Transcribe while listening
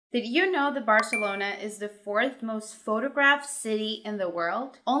Did you know that Barcelona is the fourth most photographed city in the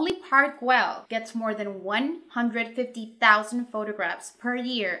world? Only Park Güell gets more than 150,000 photographs per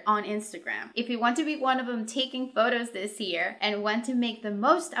year on Instagram. If you want to be one of them taking photos this year and want to make the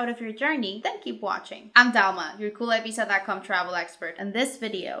most out of your journey, then keep watching. I'm Dalma, your cool iVisa.com travel expert, and this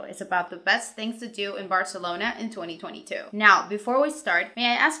video is about the best things to do in Barcelona in 2022. Now, before we start, may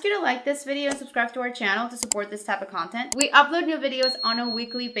I ask you to like this video and subscribe to our channel to support this type of content? We upload new videos on a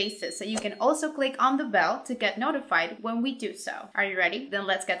weekly basis, so you can also click on the bell to get notified when we do so. Are you ready? Then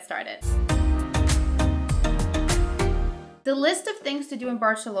let's get started. The list of things to do in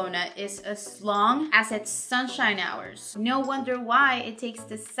Barcelona is as long as its sunshine hours. No wonder why it takes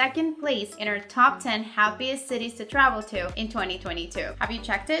the second place in our top 10 happiest cities to travel to in 2022. Have you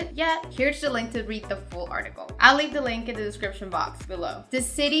checked it yet? Here's the link to read the full article. I'll leave the link in the description box below. The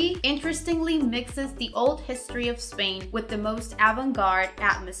city interestingly mixes the old history of Spain with the most avant-garde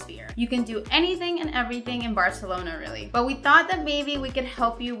atmosphere. You can do anything and everything in Barcelona, really. But we thought that maybe we could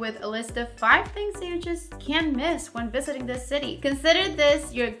help you with a list of 5 things that you just can't miss when visiting this city. Consider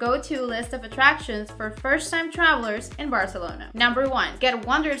this your go-to list of attractions for first-time travelers in Barcelona. Number 1, get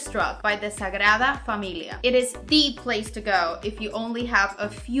wonderstruck by the Sagrada Familia. It is the place to go if you only have a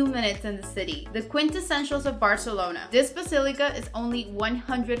few minutes in the city. The quintessentials of Barcelona. This basilica is only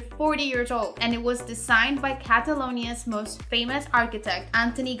 140 years old, and it was designed by Catalonia's most famous architect,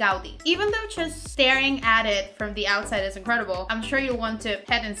 Antoni Gaudí. Even though just staring at it from the outside is incredible, I'm sure you'll want to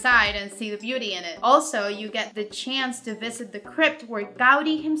head inside and see the beauty in it. Also, you get the chance to visit the crypt where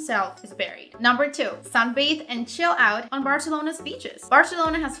Gaudí himself is buried. Number 2, sunbathe and chill out on Barcelona's beaches.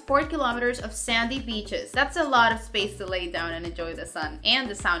 Barcelona has 4 kilometers of sandy beaches. That's a lot of space to lay down and enjoy the sun and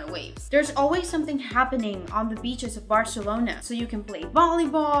the sound of waves. There's always something happening on the beaches of Barcelona, so you can play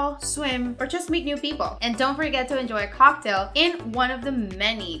volleyball, swim, or just meet new people. And don't forget to enjoy a cocktail in one of the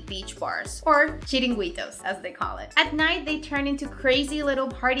many beach bars, or chiringuitos as they call it. At night, they turn into crazy little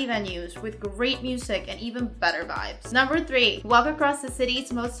party venues with great music and even better vibes. Number 3, walk across the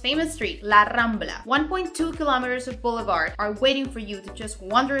city's most famous street, La Rambla. 1.2 kilometers of boulevard are waiting for you to just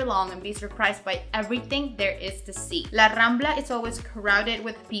wander along and be surprised by everything there is to see. La Rambla is always crowded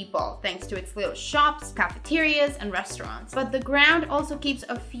with people thanks to its little shops, cafeterias, and restaurants. But the ground also keeps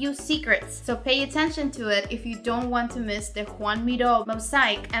a few secrets, so pay attention to it if you don't want to miss the Juan Miró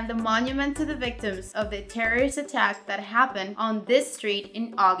mosaic and the monument to the victims of the terrorist attack that happened on this street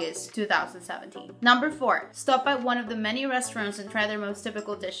in August 2017. Number 4, stop at one of the many restaurants and try their most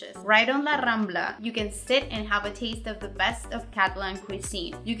typical dishes. Right on La Rambla, you can sit and have a taste of the best of Catalan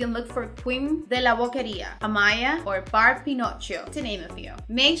cuisine. You can look for Quim de la Boqueria, Amaya, or Bar Pinocchio, to name a few.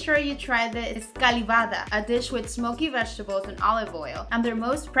 Make sure you try the escalivada, a dish with smoky vegetables and olive oil, and their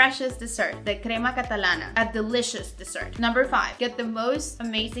most precious dessert, the crema catalana, a delicious dessert. Number 5, get the most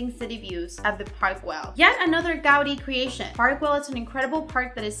amazing city views at the Park Güell. Yet another Gaudí creation. Park Güell is an incredible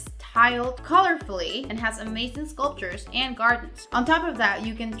park that is tiled colorfully and has amazing sculptures and gardens. On top of that,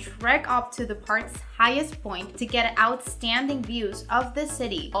 you can trek up to the park's highest point to get outstanding views of the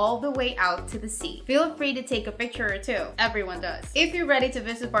city all the way out to the sea. Feel free to take a picture or two. Everyone does. If you're ready to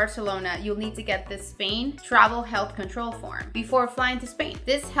visit Barcelona, you'll need to get the Spain Travel Health Control Form before flying to Spain.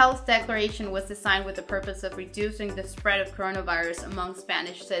 This health declaration was designed with the purpose of reducing the spread of coronavirus among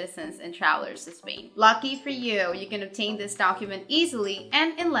Spanish citizens and travelers to Spain. Lucky for you, you can obtain this document easily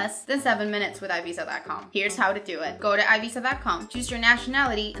and in less than 7 minutes with iVisa.com. Here's how to do it. Go to iVisa.com, choose your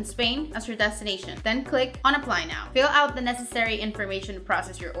nationality and Spain as your destination. Then click on Apply Now. Fill out the necessary information to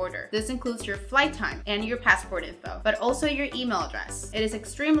process your order. This includes your flight time and your passport info, but also your email address. It is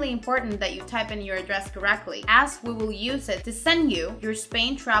extremely important that you type in your address correctly, as we will use it to send you your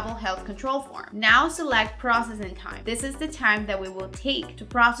Spain Travel Health Control Form. Now select Processing Time. This is the time that we will take to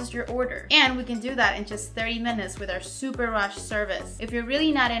process your order, and we can do that in just 30 minutes with our super rush service. If you're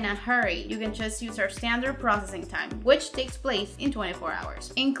really not in a hurry, you can just use our standard processing time, which takes place in 24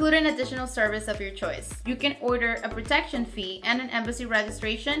 hours. Include an additional service of your choice. You can order a protection fee and an embassy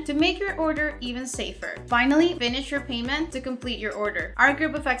registration to make your order even safer. Finally, finish your payment to complete your order. Our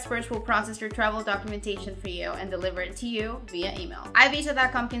group of experts will process your travel documentation for you and deliver it to you via email.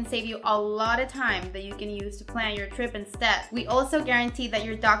 iVisa.com can save you a lot of time that you can use to plan your trip instead. We also guarantee that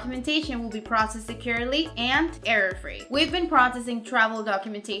your documentation will be processed securely and error-free. We've been processing travel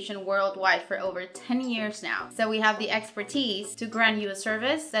documentation worldwide for over 10 years now, so we have the expertise to grant you a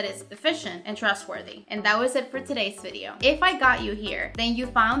service that is efficient and trustworthy. And that was it for today's video. If I got you here, then you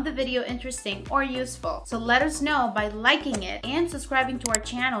found the video interesting or useful. So let us know by liking it and subscribing to our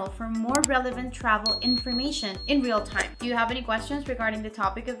channel for more relevant travel information in real time. Do you have any questions regarding the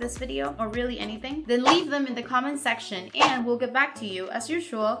topic of this video or really anything? Then leave them in the comment section and we'll get back to you as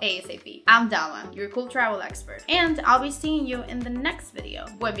usual ASAP. I'm Dala, your cool travel expert, and I'll be seeing you in the next video.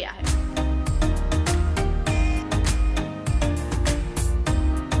 Buen viaje!